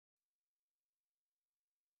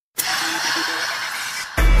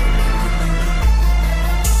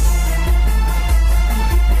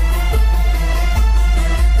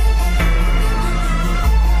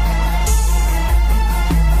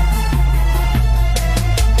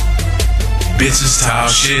Bitches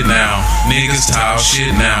talk shit now, niggas talk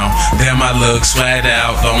shit now. Damn, I look swagged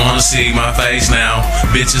out, don't wanna see my face now.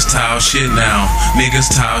 Bitches talk shit now,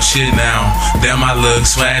 niggas talk shit now. Damn, I look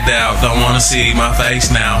swagged out, don't wanna see my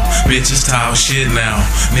face now. Bitches talk shit now,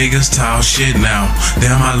 niggas talk shit now.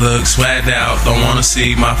 Damn, I look swagged out, don't wanna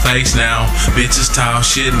see my face now. Bitches talk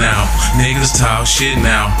shit now, niggas talk shit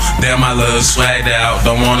now. Damn, I look swagged out,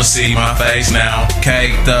 don't wanna see my face now.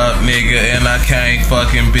 Caked up nigga and I can't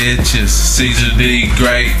fucking bitches. Caesar D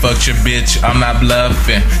great, fuck your bitch, I'm not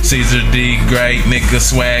bluffing. Caesar D great, nigga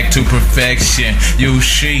swag to perfection. You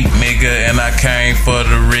sheep nigga and I came for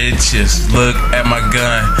the riches. Look at my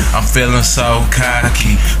gun, I'm feeling so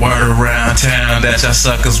cocky. Word around town that y'all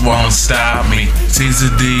suckers won't stop me.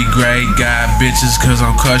 Caesar D great, got bitches cause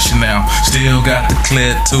I'm crushing now. Still got the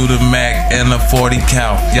clip to the Mac and a 40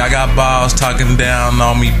 cal. Y'all got balls talking down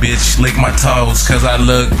on me, bitch. Lick my toes cause I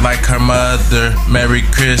look like her mother. Merry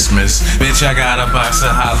Christmas, bitch. I got a box of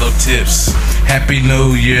hollow tips. Happy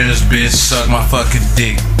New Year's, bitch. Suck my fucking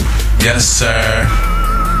dick. Yes, sir.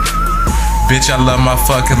 Bitch, I love my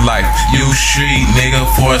fucking life. You street nigga,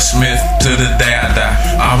 Fort Smith to the day I die.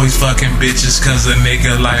 Always fucking bitches cause a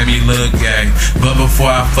nigga like me look gay. But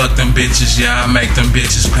before I fuck them bitches, yeah, I make them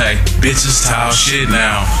bitches pay. Bitches talk shit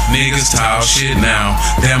now, niggas talk shit now.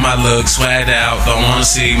 Damn, I look swagged out, don't wanna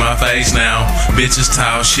see my face now. Bitches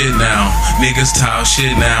talk shit now, niggas talk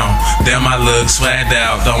shit now. Damn, I look swagged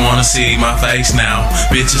out, don't wanna see my face now.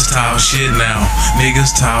 Bitches talk shit now,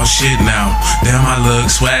 niggas talk shit now. Damn, I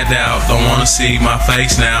look swagged out, don't wanna see my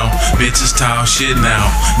face now. Bitches talk shit now,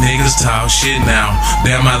 niggas talk shit now.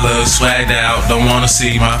 Damn, I look swagged out, don't wanna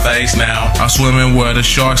see my face now. I'm swimming where the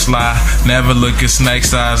sharks lie, never look at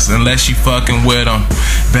snake's eyes unless you fucking with them.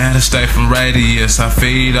 Better stay from radius, I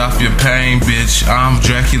feed off your pain, bitch. I'm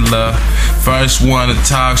Dracula, first one to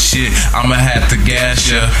talk shit, I'ma have to gas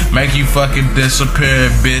ya. Make you fucking disappear,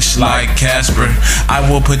 bitch, like Casper. I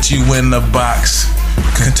will put you in the box.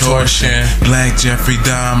 Contortion, Black Jeffrey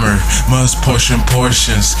Dahmer, must portion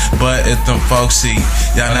portions. But if them folks see,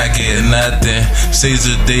 y'all not getting nothing.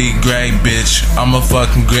 Caesar D great, bitch, I'm a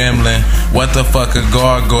fucking gremlin. What the fuck a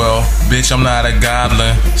gargoyle, bitch, I'm not a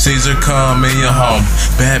goblin. Caesar come in your home,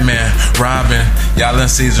 Batman, Robin, y'all in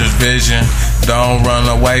Caesar's vision. Don't run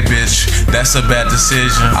away, bitch, that's a bad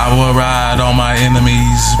decision. I will ride on my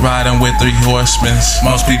enemies, riding with 3 horsemen.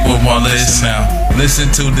 Most people won't listen now.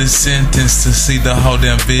 Listen to this sentence to see the whole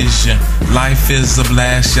damn vision. Life is a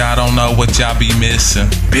blast, y'all don't know what y'all be missing.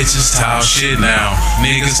 Bitches talk shit now,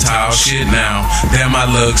 niggas talk shit now. Damn, I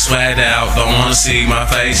look swagged out, don't wanna see my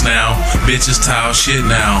face now. Bitches talk shit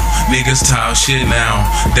now, niggas talk shit now.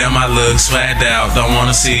 Damn, I look swagged out, don't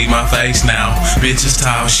wanna see my face now. Bitches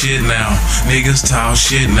talk shit now, niggas talk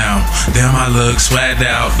shit now. Damn, I look swagged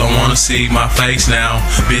out, don't wanna see my face now.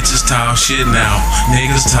 Bitches talk shit now,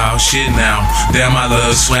 niggas talk shit now. Damn, I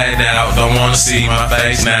look swagged out, don't wanna see my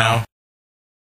face now.